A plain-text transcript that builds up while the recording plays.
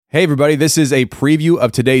Hey everybody, this is a preview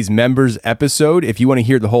of today's members episode. If you want to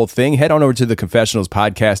hear the whole thing, head on over to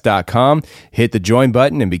theconfessionalspodcast.com, hit the join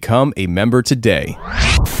button, and become a member today.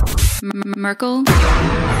 Merkel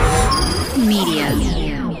Media.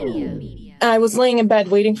 I was laying in bed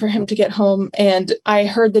waiting for him to get home, and I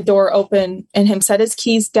heard the door open and him set his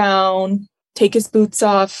keys down, take his boots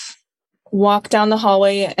off, walk down the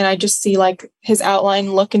hallway, and I just see like his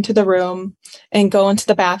outline look into the room and go into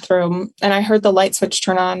the bathroom. And I heard the light switch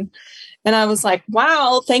turn on. And I was like,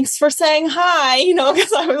 wow, thanks for saying hi,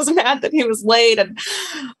 because I was mad that he was late. And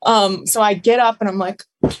so I get up and I'm like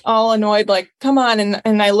all annoyed, like, come on.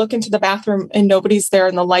 And I look into the bathroom and nobody's there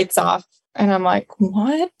and the light's off. And I'm like,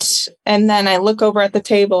 what? And then I look over at the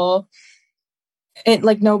table and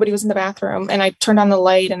like nobody was in the bathroom. And I turned on the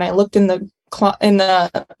light and I looked in the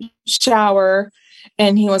shower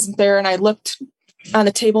and he wasn't there. And I looked on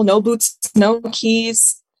the table, no boots, no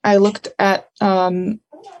keys. I looked at the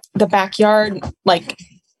backyard, like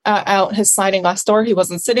out his sliding glass door. He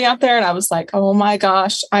wasn't sitting out there. And I was like, oh my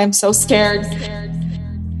gosh, I'm so scared.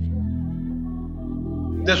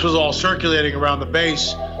 This was all circulating around the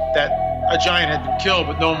base that a giant had been killed,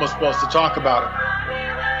 but no one was supposed to talk about it.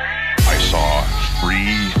 I saw 3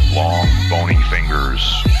 long, bony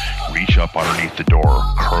fingers reach up underneath the door,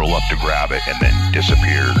 curl up to grab it, and then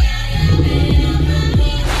disappear.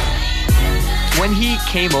 When he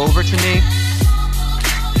came over to me,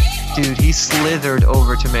 dude, he slithered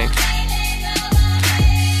over to me.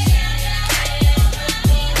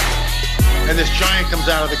 And this giant comes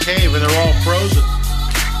out of the cave and they're all frozen.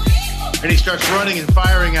 And he starts running and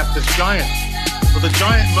firing at this giant. Well, the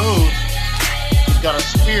giant moves. He's got a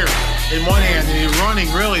spear in one hand and he's running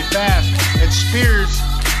really fast and spears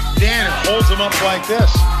Dan and holds him up like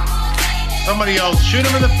this. Somebody yells, shoot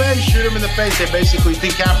him in the face, shoot him in the face. They basically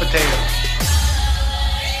decapitate him.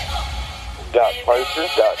 Got closer.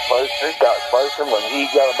 When he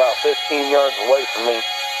got about 15 yards away from me,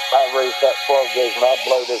 I raised that 12 gauge and I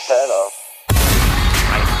blowed his head off.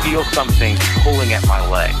 I feel something pulling at my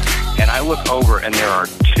leg, and I look over and there are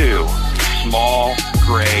 2 small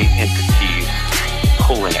gray entities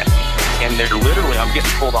pulling at me. And they're literally, I'm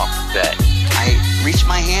getting pulled off the bed. I reached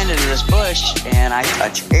my hand into this bush and I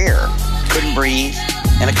touched air. Couldn't breathe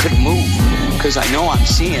and I couldn't move because I know I'm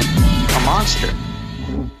seeing a monster.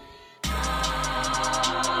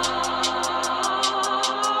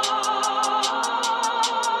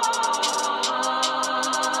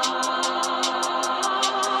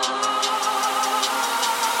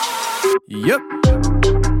 Yep.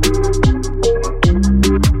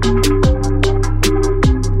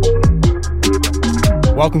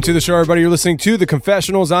 Welcome to the show, everybody. You're listening to The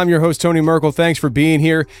Confessionals. I'm your host, Tony Merkel. Thanks for being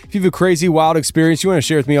here. If you have a crazy, wild experience you want to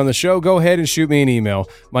share with me on the show, go ahead and shoot me an email.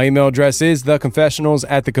 My email address is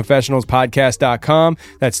theconfessionals@theconfessionalspodcast.com.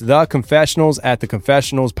 That's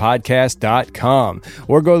theconfessionals@theconfessionalspodcast.com.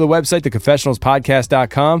 Or go to the website,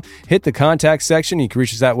 theconfessionalspodcast.com. Hit the contact section. You can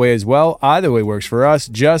reach us that way as well. Either way works for us.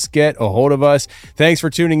 Just get a hold of us. Thanks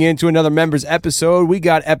for tuning in to another members episode. We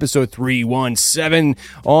got episode 317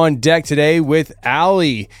 on deck today with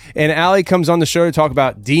Allie. And Allie comes on the show to talk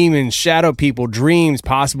about demons, shadow people, dreams,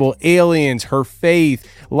 possible aliens, her faith.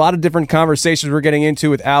 A lot of different conversations we're getting into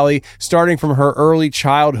with Allie, starting from her early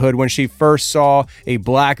childhood when she first saw a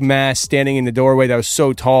black mass standing in the doorway that was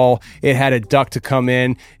so tall it had a duck to come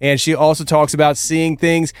in. And she also talks about seeing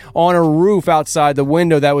things on a roof outside the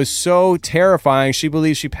window that was so terrifying she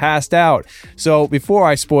believes she passed out. So before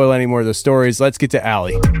I spoil any more of the stories, let's get to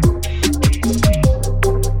Allie.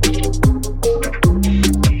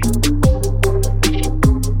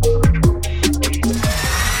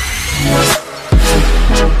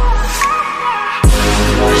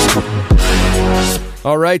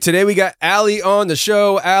 All right, today we got Allie on the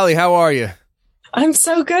show. Allie, how are you? I'm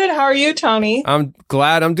so good. How are you, Tony? I'm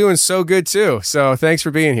glad. I'm doing so good too. So thanks for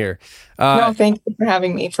being here. No, thank you for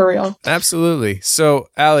having me, for real. Absolutely. So,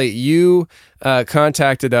 Allie, you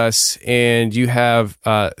contacted us and you have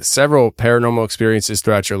several paranormal experiences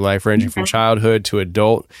throughout your life, ranging from childhood to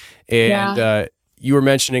adult. And you were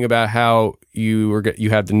mentioning about how you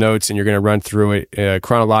have the notes and you're going to run through it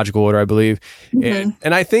chronological order, I believe. And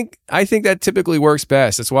I think that typically works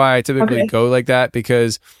best. That's why I typically go like that,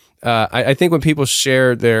 because I think when people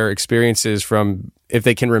share their experiences from, if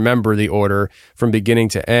they can remember the order from beginning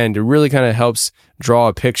to end, it really kind of helps draw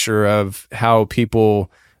a picture of how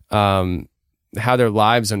people how their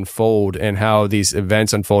lives unfold and how these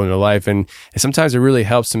events unfold in their life. And sometimes it really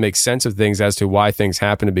helps to make sense of things as to why things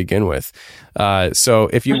happen to begin with. So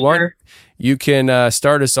if you want, you can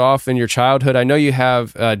start us off in your childhood. I know you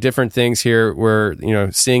have different things here where,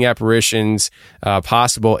 seeing apparitions,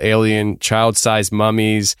 possible alien child-sized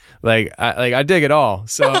mummies. I dig it all.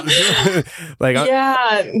 So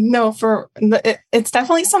it's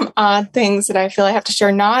definitely some odd things that I feel I have to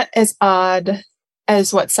share. Not as odd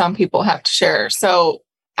as what some people have to share. So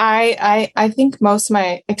I think most of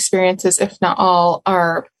my experiences, if not all,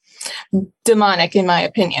 are demonic in my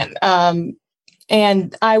opinion.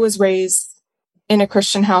 And I was raised in a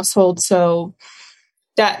Christian household, so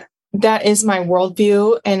that is my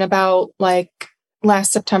worldview. And about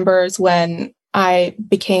last September is when I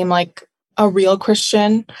became a real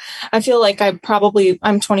Christian. I feel like I'm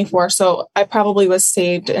 24, so I probably was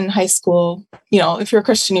saved in high school. If you're a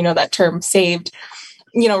Christian, you know that term, saved,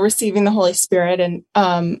 receiving the Holy Spirit. And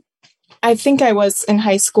I think I was in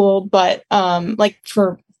high school, but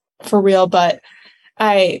for real. But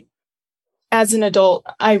as an adult,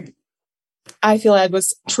 I feel I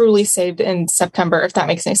was truly saved in September, if that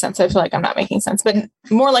makes any sense. I feel like I'm not making sense, but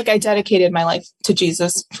more like I dedicated my life to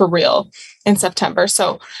Jesus for real in September.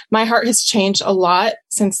 So my heart has changed a lot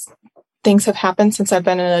since things have happened since I've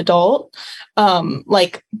been an adult,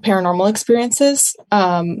 like paranormal experiences.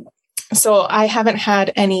 So I haven't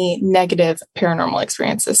had any negative paranormal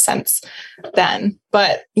experiences since then.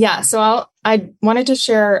 But yeah, so I wanted to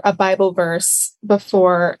share a Bible verse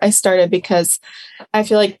before I started because I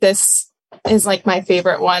feel like this is my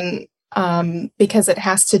favorite one, because it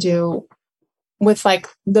has to do with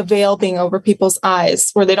the veil being over people's eyes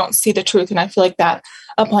where they don't see the truth. And I feel like that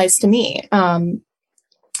applies to me.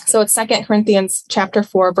 So it's 2 Corinthians chapter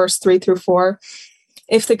 4, verse 3-4.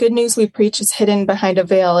 If the good news we preach is hidden behind a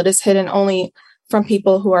veil, it is hidden only from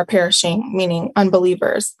people who are perishing, meaning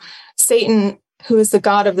unbelievers. Satan, who is the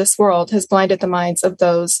God of this world, has blinded the minds of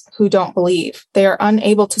those who don't believe. They are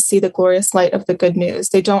unable to see the glorious light of the good news.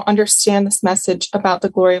 They don't understand this message about the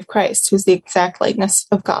glory of Christ, who is the exact likeness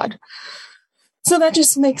of God. So that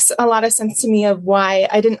just makes a lot of sense to me of why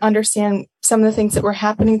I didn't understand some of the things that were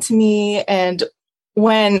happening to me. And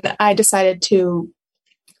when I decided to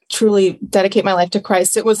truly dedicate my life to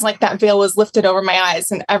Christ, it was like that veil was lifted over my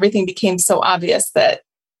eyes and everything became so obvious that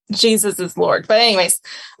Jesus is Lord. But anyways,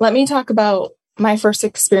 let me talk about my first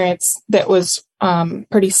experience that was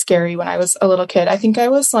pretty scary when I was a little kid. I think I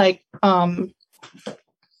was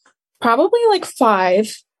probably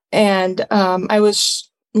 5, and I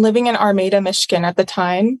was living in Armada, Michigan at the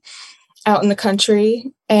time, out in the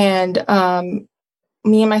country, and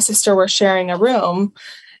me and my sister were sharing a room,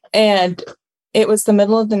 and it was the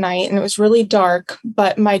middle of the night, and it was really dark,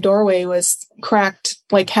 but my doorway was cracked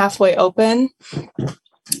halfway open,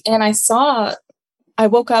 and I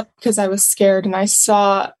woke up because I was scared, and I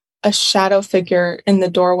saw a shadow figure in the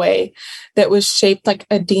doorway that was shaped like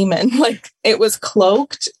a demon. It was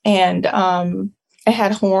cloaked, and it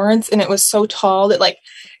had horns, and it was so tall that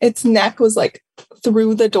its neck was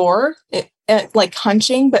through the door,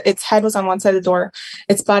 hunching, but its head was on one side of the door,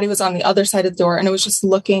 its body was on the other side of the door, and it was just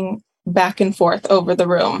looking back and forth over the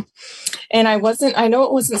room. And I know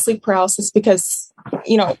it wasn't sleep paralysis because,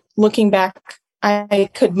 looking back, I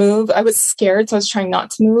could move. I was scared, so I was trying not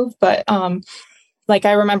to move. But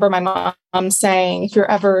I remember my mom saying, if you're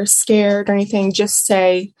ever scared or anything, just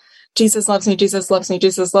say, Jesus loves me, Jesus loves me,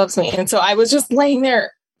 Jesus loves me. And so I was just laying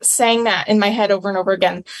there saying that in my head over and over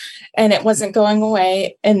again, and it wasn't going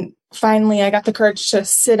away. And finally I got the courage to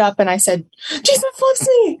sit up and I said, Jesus loves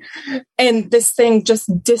me. And this thing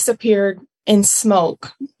just disappeared in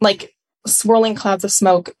smoke, swirling clouds of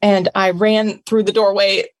smoke. And I ran through the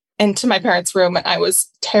doorway into my parents' room, and I was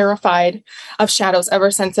terrified of shadows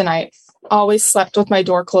ever since. And I always slept with my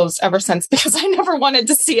door closed ever since because I never wanted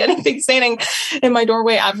to see anything standing in my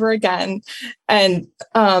doorway ever again. And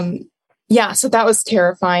so that was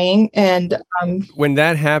terrifying. And when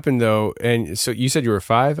that happened, though, and so you said you were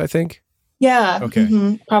 5, I think? Yeah.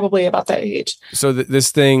 Okay. Probably about that age. So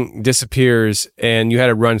this thing disappears, and you had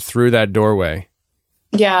to run through that doorway.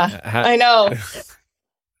 Yeah, I know.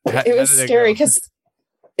 It was scary because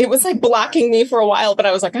it was blocking me for a while, but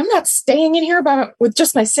I was I'm not staying in here with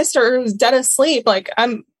just my sister who's dead asleep.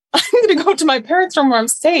 I'm going to go to my parents' room where I'm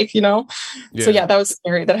safe, Yeah. So yeah, that was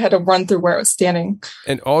scary that I had to run through where I was standing.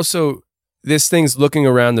 And also, this thing's looking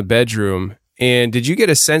around the bedroom. And did you get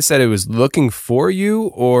a sense that it was looking for you,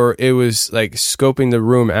 or it was scoping the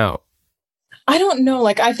room out? I don't know.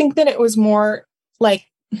 I think that it was more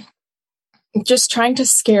just trying to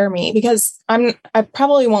scare me, because I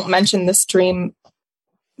probably won't mention this dream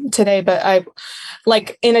today, but I,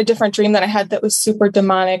 like, in a different dream that I had that was super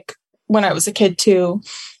demonic when I was a kid too,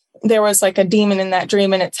 there was like a demon in that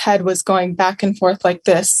dream and its head was going back and forth like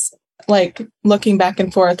this, like looking back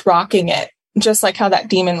and forth, rocking it, just like how that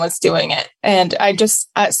demon was doing it. And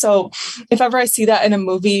so if ever I see that in a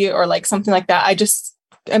movie or like something like that, I just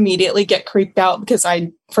immediately get creeped out because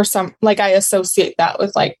I associate that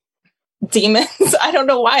with like demons. I don't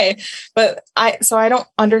know why, but I don't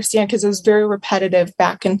understand, because it was very repetitive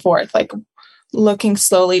back and forth, like looking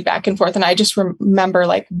slowly back and forth. And I just remember,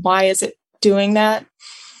 like, why is it doing that?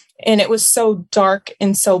 And it was so dark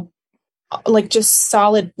and so like just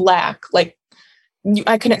solid black, like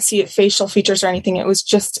I couldn't see facial features or anything. It was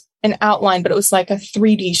just an outline, but it was like a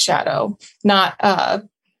 3D shadow, not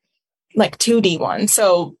like 2D one.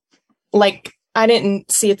 So like I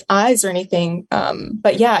didn't see its eyes or anything.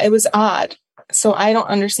 But yeah, it was odd. So I don't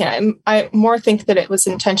understand. I more think that it was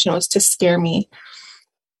intentional, was to scare me.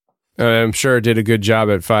 I'm sure it did a good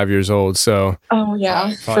job at 5 years old. So oh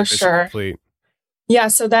yeah, for sure. Complete. Yeah.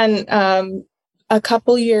 So then a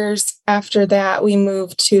couple years after that, we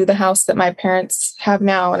moved to the house that my parents have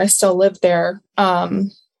now, and I still live there.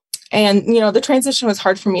 And the transition was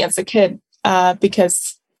hard for me as a kid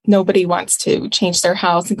because nobody wants to change their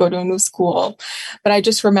house and go to a new school. But I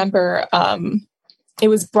just remember it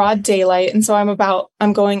was broad daylight. And so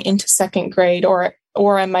I'm going into second grade, or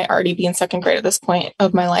I might already be in second grade at this point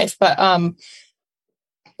of my life. But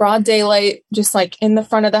broad daylight, just like in the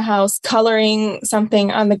front of the house, coloring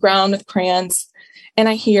something on the ground with crayons. And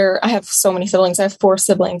I have so many siblings. I have 4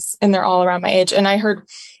 siblings and they're all around my age. And I heard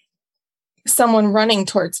someone running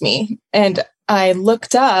towards me, and I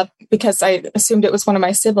looked up because I assumed it was one of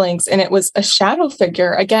my siblings, and it was a shadow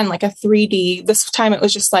figure, again, like a 3D. This time it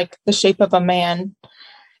was just like the shape of a man.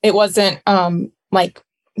 It wasn't like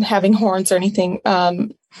having horns or anything.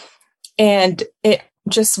 And it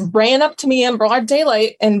just ran up to me in broad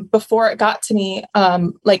daylight. And before it got to me,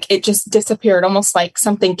 like it just disappeared, almost like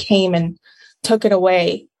something came and took it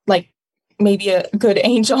away, like maybe a good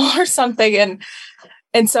angel or something.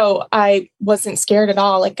 And so I wasn't scared at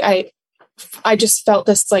all. Like I just felt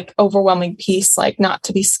this like overwhelming peace, like not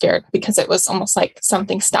to be scared, because it was almost like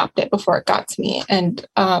something stopped it before it got to me. And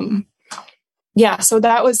so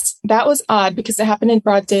that was odd because it happened in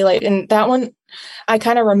broad daylight. And that one I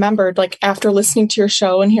kind of remembered like after listening to your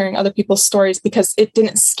show and hearing other people's stories, because it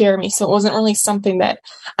didn't scare me. So it wasn't really something that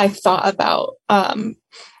I thought about.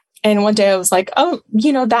 And one day I was like, oh,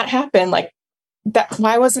 that happened. Like that,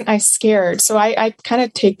 why wasn't I scared? So I kind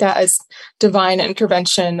of take that as divine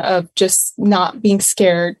intervention of just not being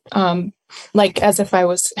scared. Like as if I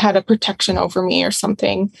had a protection over me or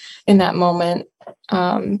something in that moment.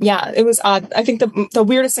 It was odd. I think the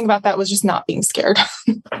weirdest thing about that was just not being scared.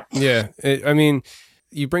 Yeah.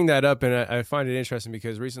 You bring that up, and I find it interesting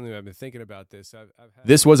because recently I've been thinking about this.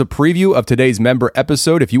 This was a preview of today's member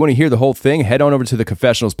episode. If you want to hear the whole thing, head on over to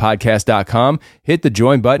theconfessionalspodcast.com, hit the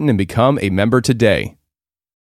join button, and become a member today.